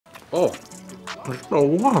Oh, it's so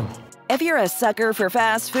warm. If you're a sucker for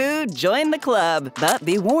fast food, join the club. But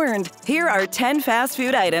be warned, here are 10 fast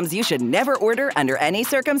food items you should never order under any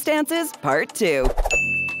circumstances, Part 2.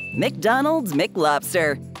 McDonald's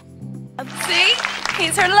McLobster. See?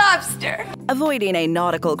 He's her lobster. Avoiding a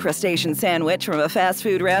nautical crustacean sandwich from a fast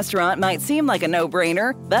food restaurant might seem like a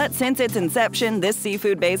no-brainer, but since its inception, this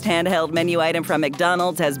seafood-based handheld menu item from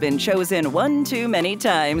McDonald's has been chosen one too many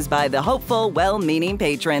times by the hopeful, well-meaning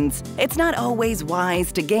patrons. It's not always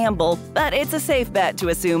wise to gamble, but it's a safe bet to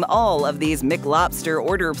assume all of these McLobster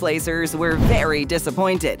order placers were very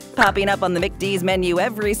disappointed. Popping up on the McD's menu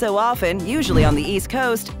every so often, usually on the East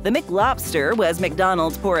Coast, the McLobster was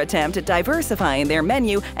McDonald's poor attempt at diversifying their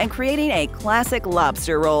menu and creating a classic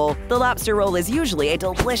lobster roll. The lobster roll is usually a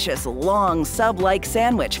delicious, long, sub-like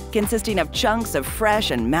sandwich consisting of chunks of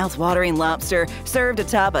fresh and mouth-watering lobster served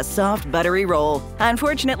atop a soft, buttery roll.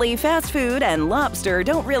 Unfortunately, fast food and lobster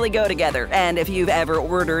don't really go together, and if you've ever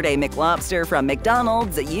ordered a McLobster from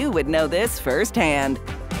McDonald's, you would know this firsthand.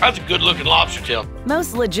 That's a good-looking lobster tail.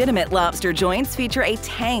 Most legitimate lobster joints feature a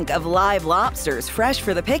tank of live lobsters fresh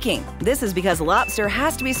for the picking. This is because lobster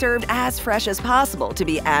has to be served as fresh as possible to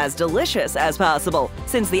be as delicious as possible.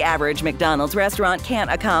 Since the average McDonald's restaurant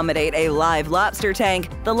can't accommodate a live lobster tank,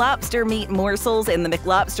 the lobster meat morsels in the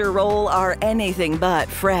McLobster roll are anything but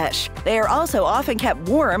fresh. They are also often kept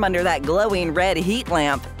warm under that glowing red heat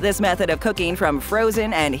lamp. This method of cooking from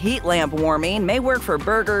frozen and heat lamp warming may work for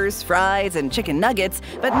burgers, fries, and chicken nuggets,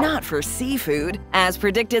 but not for seafood. As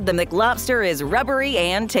predicted, the McLobster is rubbery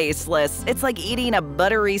and tasteless. It's like eating a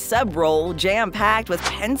buttery sub-roll jam-packed with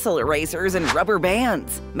pencil erasers and rubber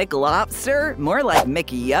bands. McLobster? More like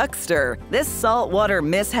McYuckster. This saltwater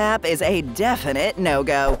mishap is a definite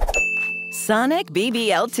no-go. Sonic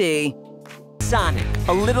BBLT. Sonic,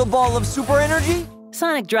 a little ball of super energy?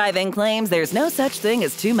 Sonic Drive-In claims there's no such thing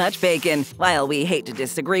as too much bacon. While we hate to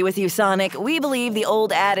disagree with you, Sonic, we believe the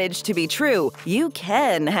old adage to be true: you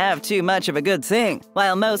can have too much of a good thing.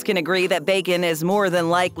 While most can agree that bacon is more than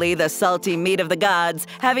likely the salty meat of the gods,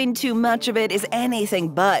 having too much of it is anything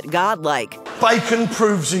but godlike. Bacon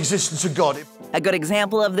proves the existence of God. A good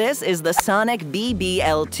example of this is the Sonic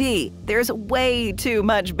BBLT. There's way too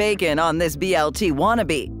much bacon on this BLT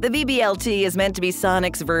wannabe. The BBLT is meant to be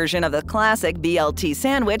Sonic's version of the classic BLT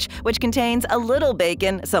sandwich, which contains a little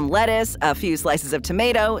bacon, some lettuce, a few slices of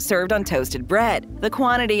tomato, served on toasted bread. The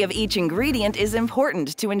quantity of each ingredient is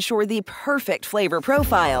important to ensure the perfect flavor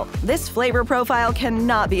profile. This flavor profile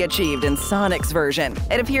cannot be achieved in Sonic's version.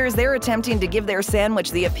 It appears they're attempting to give their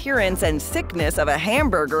sandwich the appearance and thickness of a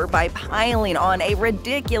hamburger by piling on a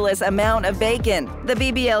ridiculous amount of bacon. The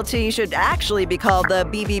BBLT should actually be called the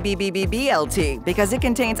BBBBBLT because it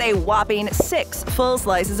contains a whopping 6 full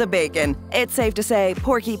slices of bacon. It's safe to say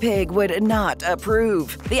Porky Pig would not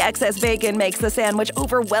approve. The excess bacon makes the sandwich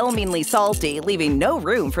overwhelmingly salty, leaving no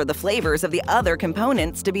room for the flavors of the other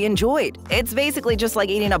components to be enjoyed. It's basically just like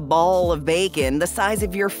eating a ball of bacon the size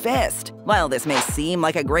of your fist. While this may seem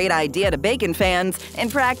like a great idea to bacon fans,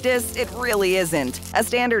 in practice, it really isn't. A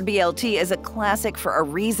standard BLT is a classic for a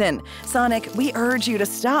reason. Sonic, we urge you to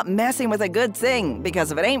stop messing with a good thing,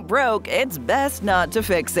 because if it ain't broke, it's best not to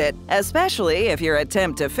fix it. Especially if your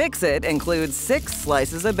attempt to fix it includes 6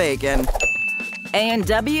 slices of bacon.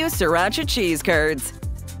 A&W Sriracha Cheese Curds.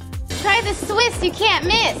 Try the Swiss you can't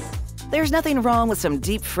miss. There's nothing wrong with some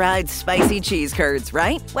deep-fried, spicy cheese curds,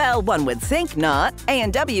 right? Well, one would think not.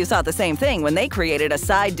 A&W thought the same thing when they created a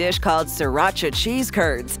side dish called Sriracha Cheese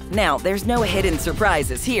Curds. Now, there's no hidden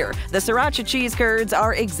surprises here. The Sriracha Cheese Curds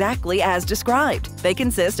are exactly as described. They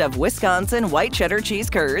consist of Wisconsin white cheddar cheese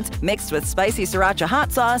curds mixed with spicy Sriracha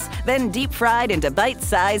hot sauce, then deep-fried into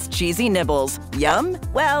bite-sized cheesy nibbles. Yum?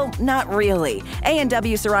 Well, not really.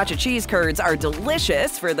 A&W Sriracha Cheese Curds are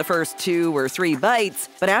delicious for the first 2 or 3 bites,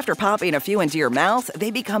 but after popping a few into your mouth, they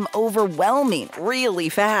become overwhelming really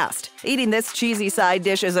fast. Eating this cheesy side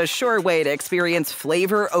dish is a sure way to experience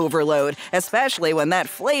flavor overload, especially when that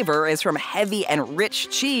flavor is from heavy and rich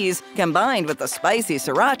cheese combined with the spicy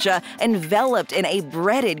Sriracha enveloped in a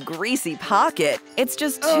breaded, greasy pocket. It's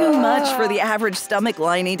just too much for the average stomach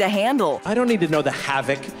lining to handle. I don't need to know the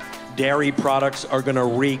havoc dairy products are gonna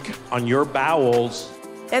wreak on your bowels.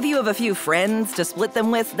 If you have a few friends to split them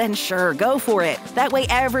with, then sure, go for it. That way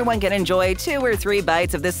everyone can enjoy 2 or 3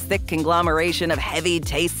 bites of this thick conglomeration of heavy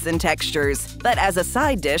tastes and textures. But as a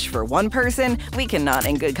side dish for one person, we cannot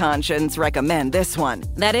in good conscience recommend this one.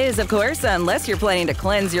 That is, of course, unless you're planning to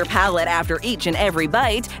cleanse your palate after each and every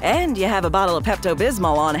bite, and you have a bottle of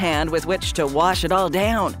Pepto-Bismol on hand with which to wash it all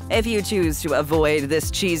down. If you choose to avoid this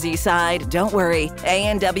cheesy side, don't worry.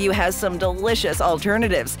 A&W has some delicious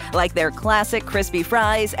alternatives, like their classic crispy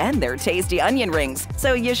fries rice and their tasty onion rings,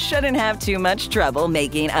 so you shouldn't have too much trouble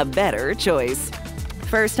making a better choice.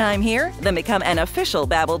 First time here? Then become an official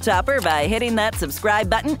BabbleTopper by hitting that subscribe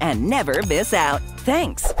button and never miss out.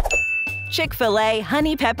 Thanks! Chick-Fil-A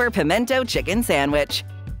Honey Pepper Pimento Chicken Sandwich.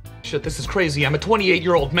 Shit, this is crazy. I'm a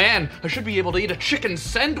 28-year-old man. I should be able to eat a chicken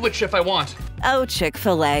sandwich if I want. Oh,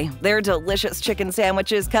 Chick-fil-A. Their delicious chicken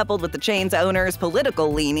sandwiches, coupled with the chain's owner's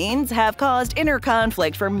political leanings, have caused inner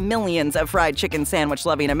conflict for millions of fried chicken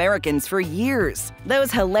sandwich-loving Americans for years.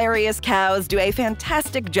 Those hilarious cows do a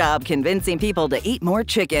fantastic job convincing people to eat more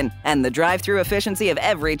chicken, and the drive-thru efficiency of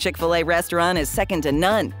every Chick-fil-A restaurant is second to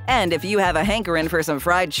none. And if you have a hankering for some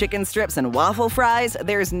fried chicken strips and waffle fries,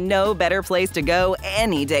 there's no better place to go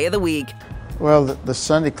any day of the week. Well, the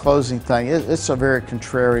Sunday closing thing, it's a very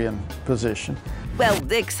contrarian position. Well,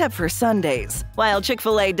 except for Sundays. While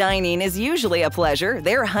Chick-fil-A dining is usually a pleasure,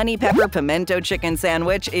 their honey pepper pimento chicken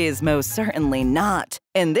sandwich is most certainly not.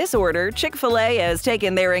 In this order, Chick-fil-A has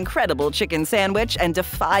taken their incredible chicken sandwich and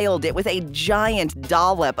defiled it with a giant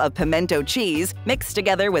dollop of pimento cheese, mixed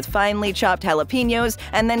together with finely chopped jalapenos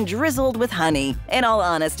and then drizzled with honey. In all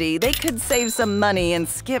honesty, they could save some money and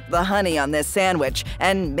skip the honey on this sandwich,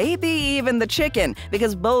 and maybe even the chicken,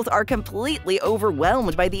 because both are completely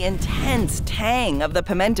overwhelmed by the intense tang of the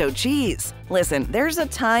pimento cheese. Listen, there's a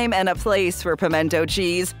time and a place for pimento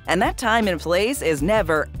cheese, and that time and place is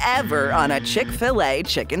never, ever on a Chick-fil-A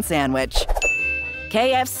chicken sandwich.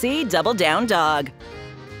 KFC Double Down Dog.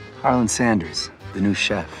 Harlan Sanders, the new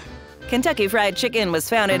chef. Kentucky Fried Chicken was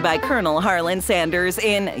founded by Colonel Harlan Sanders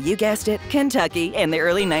in, you guessed it, Kentucky in the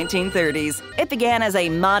early 1930s. It began as a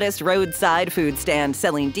modest roadside food stand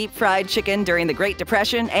selling deep-fried chicken during the Great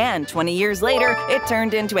Depression, and 20 years later, it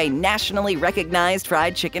turned into a nationally recognized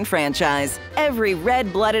fried chicken franchise. Every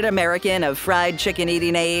red-blooded American of fried chicken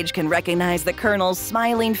eating age can recognize the Colonel's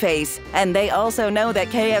smiling face, and they also know that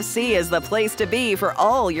KFC is the place to be for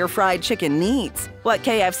all your fried chicken needs. What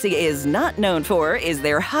KFC is not known for is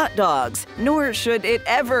their hot dogs, nor should it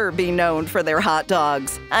ever be known for their hot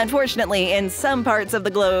dogs. Unfortunately, in some parts of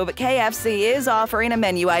the globe, KFC is offering a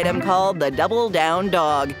menu item called the Double Down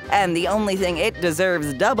Dog, and the only thing it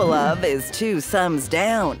deserves double of is 2 thumbs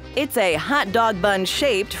down. It's a hot dog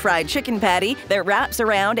bun-shaped fried chicken patty that wraps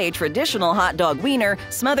around a traditional hot dog wiener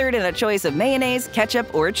smothered in a choice of mayonnaise,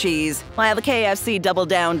 ketchup, or cheese. While the KFC Double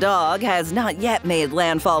Down Dog has not yet made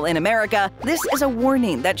landfall in America, this is a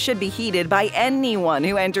warning that should be heeded by anyone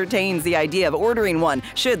who entertains the idea of ordering one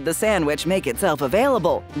should the sandwich make itself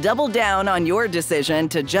available. Double down on your decision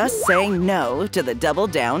to just say no to the Double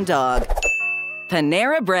Down Dog.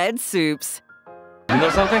 Panera Bread Soups. You know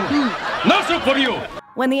something? No soup for you!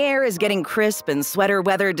 When the air is getting crisp and sweater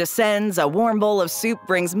weather descends, a warm bowl of soup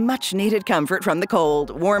brings much-needed comfort from the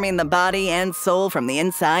cold, warming the body and soul from the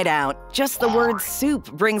inside out. Just the word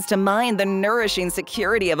soup brings to mind the nourishing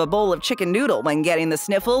security of a bowl of chicken noodle when getting the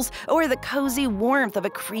sniffles, or the cozy warmth of a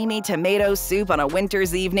creamy tomato soup on a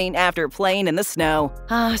winter's evening after playing in the snow.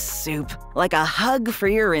 Ah, soup. Like a hug for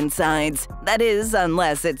your insides. That is,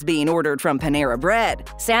 unless it's being ordered from Panera Bread.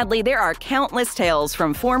 Sadly, there are countless tales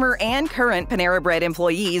from former and current Panera Bread employees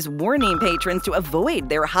warning patrons to avoid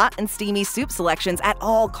their hot and steamy soup selections at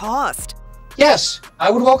all cost. Yes, I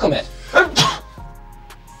would welcome it.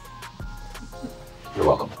 You're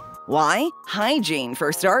welcome. Why? Hygiene,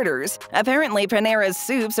 for starters. Apparently, Panera's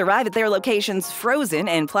soups arrive at their locations frozen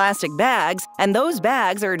in plastic bags, and those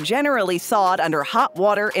bags are generally thawed under hot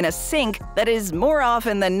water in a sink that is more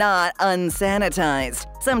often than not unsanitized.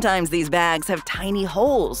 Sometimes these bags have tiny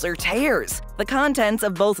holes or tears. The contents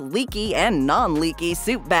of both leaky and non-leaky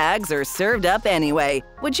soup bags are served up anyway.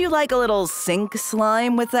 Would you like a little sink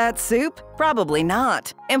slime with that soup? Probably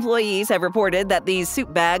not. Employees have reported that these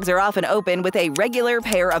soup bags are often opened with a regular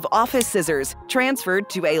pair of office scissors, transferred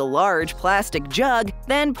to a large plastic jug,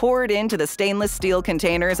 then poured into the stainless steel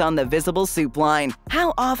containers on the visible soup line.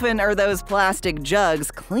 How often are those plastic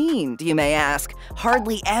jugs cleaned, you may ask?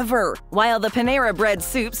 Hardly ever. While the Panera Bread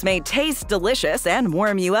soups may taste delicious and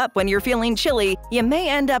warm you up when you're feeling chilly, you may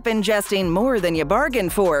end up ingesting more than you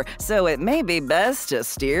bargained for, so it may be best to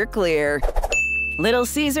steer clear. Little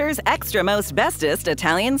Caesars Extramostbestest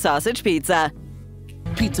Italian Sausage Pizza.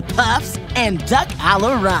 Pizza puffs and duck a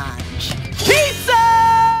l'orange. Pizza!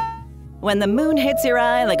 When the moon hits your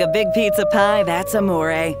eye like a big pizza pie, that's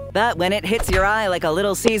amore. But when it hits your eye like a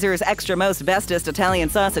Little Caesar's Extramostbestest Italian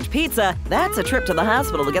sausage pizza, that's a trip to the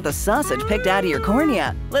hospital to get the sausage picked out of your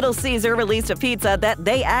cornea. Little Caesar released a pizza that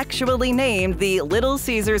they actually named the Little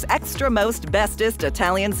Caesar's Extramostbestest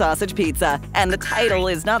Italian sausage pizza. And the title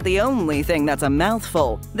is not the only thing that's a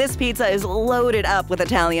mouthful. This pizza is loaded up with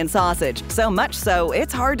Italian sausage, so much so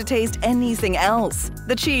it's hard to taste anything else.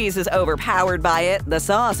 The cheese is overpowered by it, the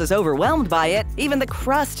sauce is overwhelmed by it, even the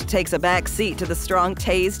crust takes a back seat to the strong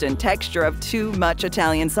taste and texture of too much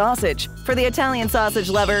Italian sausage. For the Italian sausage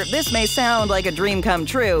lover, this may sound like a dream come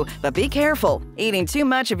true, but be careful. Eating too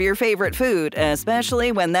much of your favorite food,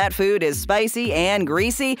 especially when that food is spicy and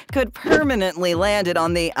greasy, could permanently land it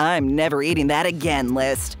on the "I'm never eating that again"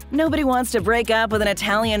 list. Nobody wants to break up with an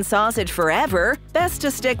Italian sausage forever. Best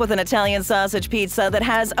to stick with an Italian sausage pizza that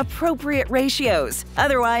has appropriate ratios.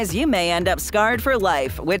 Otherwise, you may end up scarred for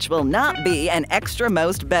life, which will not be an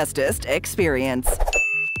Extramostbestest experience.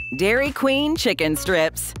 Dairy Queen chicken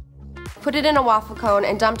strips. Put it in a waffle cone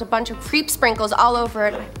and dumped a bunch of creep sprinkles all over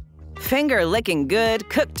it. Finger-licking good,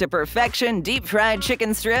 cooked to perfection, deep-fried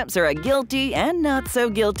chicken strips are a guilty and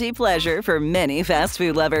not-so-guilty pleasure for many fast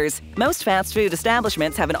food lovers. Most fast food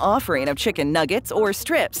establishments have an offering of chicken nuggets or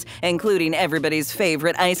strips, including everybody's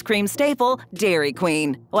favorite ice cream staple, Dairy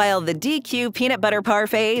Queen. While the DQ peanut butter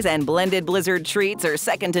parfaits and blended blizzard treats are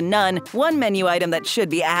second to none, one menu item that should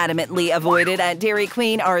be adamantly avoided at Dairy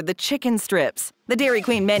Queen are the chicken strips. The Dairy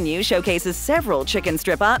Queen menu showcases several chicken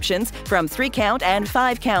strip options, from 3-count and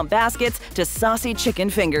 5-count baskets to saucy chicken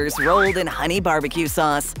fingers rolled in honey barbecue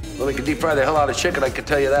sauce. Well, they can deep fry the hell out of chicken, I can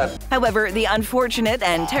tell you that. However, the unfortunate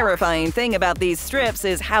and terrifying thing about these strips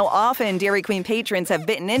is how often Dairy Queen patrons have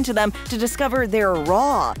bitten into them to discover they're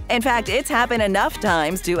raw. In fact, it's happened enough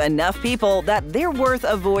times to enough people that they're worth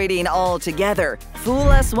avoiding altogether. Fool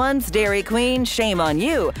us once, Dairy Queen, shame on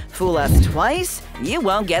you. Fool us twice, you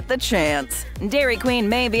won't get the chance. Dairy Queen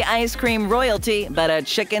may be ice cream royalty, but a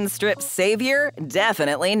chicken strip savior?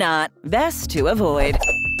 Definitely not. Best to avoid.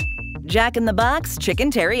 Jack in the Box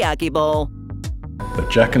Chicken Teriyaki Bowl. The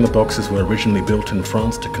Jack in the Boxes were originally built in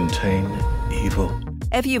France to contain evil.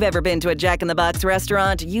 If you've ever been to a Jack in the Box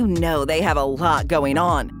restaurant, you know they have a lot going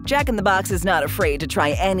on. Jack in the Box is not afraid to try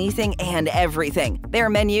anything and everything. Their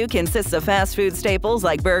menu consists of fast food staples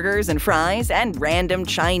like burgers and fries, and random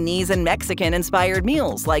Chinese and Mexican-inspired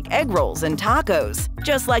meals like egg rolls and tacos.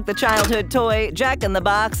 Just like the childhood toy, Jack in the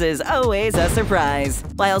Box is always a surprise.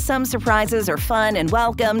 While some surprises are fun and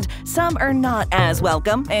welcomed, some are not as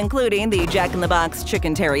welcome, including the Jack in the Box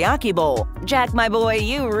Chicken Teriyaki Bowl. Jack, my boy,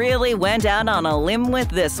 you really went out on a limb with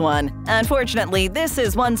this one. Unfortunately, this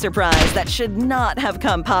is one surprise that should not have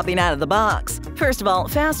come popping out of the box. First of all,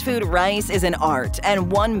 fast food rice is an art,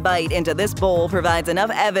 and one bite into this bowl provides enough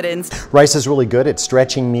evidence rice is really good at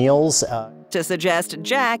stretching meals. To suggest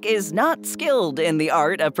Jack is not skilled in the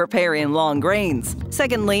art of preparing long grains.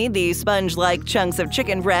 Secondly, the sponge-like chunks of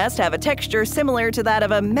chicken breast have a texture similar to that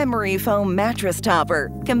of a memory foam mattress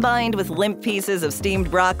topper. Combined with limp pieces of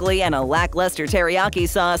steamed broccoli and a lackluster teriyaki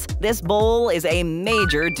sauce, this bowl is a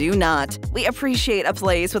major do not. We appreciate a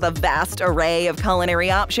place with a vast array of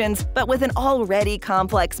culinary options, but with an already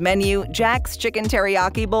complex menu, Jack's Chicken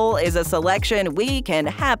Teriyaki Bowl is a selection we can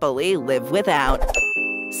happily live without.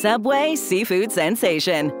 Subway Seafood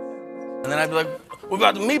Sensation. And then I'd be like, what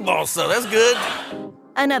about the meatball stuff? That's good.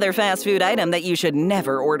 Another fast food item that you should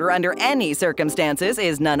never order under any circumstances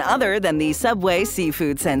is none other than the Subway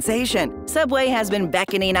Seafood Sensation. Subway has been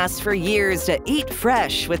beckoning us for years to eat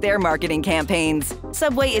fresh with their marketing campaigns.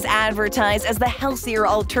 Subway is advertised as the healthier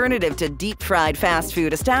alternative to deep-fried fast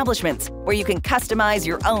food establishments, where you can customize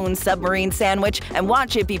your own submarine sandwich and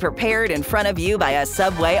watch it be prepared in front of you by a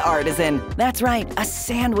Subway artisan. That's right, a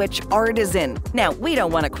sandwich artisan. Now, we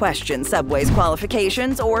don't want to question Subway's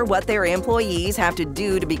qualifications or what their employees have to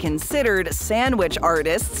do to be considered sandwich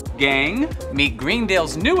artists. Gang, meet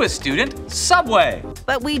Greendale's newest student, Subway.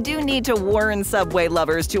 But we do need to warn Subway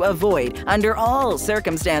lovers to avoid, under all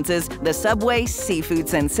circumstances, the Subway Seafood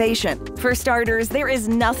Sensation. For starters, there is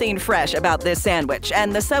nothing fresh about this sandwich,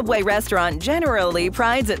 and the Subway restaurant generally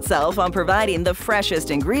prides itself on providing the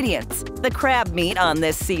freshest ingredients. The crab meat on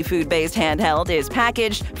this seafood-based handheld is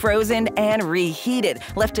packaged, frozen, and reheated,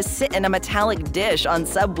 left to sit in a metallic dish on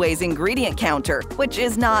Subway's ingredient counter, which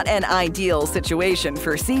is not an ideal situation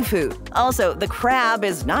for seafood. Also, the crab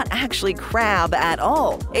is not actually crab at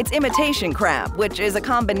all. It's imitation crab, which is a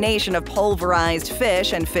combination of pulverized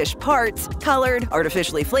fish and fish parts, colored,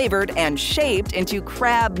 artificially flavored, and shaped into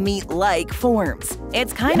crab meat-like forms.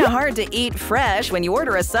 It's kinda hard to eat fresh when you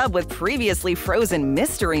order a sub with previously frozen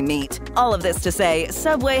mystery meat. All of this to say,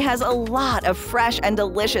 Subway has a lot of fresh and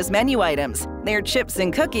delicious menu items. Their chips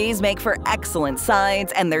and cookies make for excellent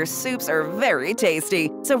sides, and their soups are very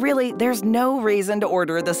tasty. So really, there's no reason to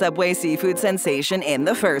order the Subway seafood sensation in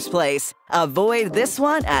the first place. Avoid this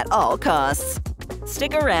one at all costs.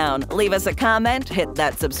 Stick around, leave us a comment, hit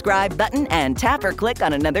that subscribe button, and tap or click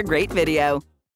on another great video.